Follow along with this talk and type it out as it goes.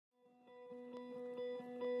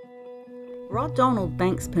Donald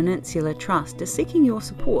Banks Peninsula Trust is seeking your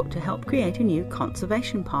support to help create a new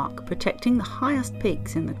conservation park protecting the highest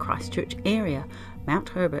peaks in the Christchurch area, Mt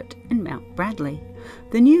Herbert and Mt Bradley.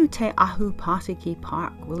 The new Te Ahu Pātiki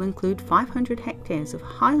Park will include 500 hectares of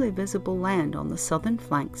highly visible land on the southern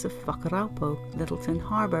flanks of Whakaraupo, Lyttelton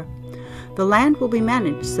Harbour. The land will be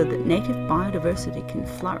managed so that native biodiversity can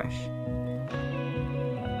flourish.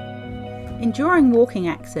 Enduring walking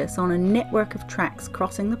access on a network of tracks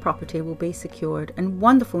crossing the property will be secured, and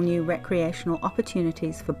wonderful new recreational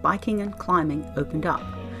opportunities for biking and climbing opened up.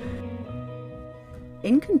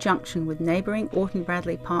 In conjunction with neighbouring Ōtautahi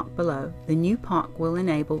Bradley Park below, the new park will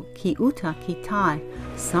enable Ki Uta Ki Tai,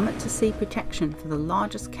 summit to sea protection for the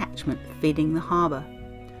largest catchment feeding the harbour.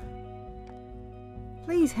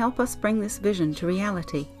 Please help us bring this vision to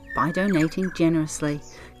reality by donating generously.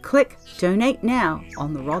 Click Donate Now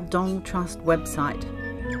on the Donald Trust website.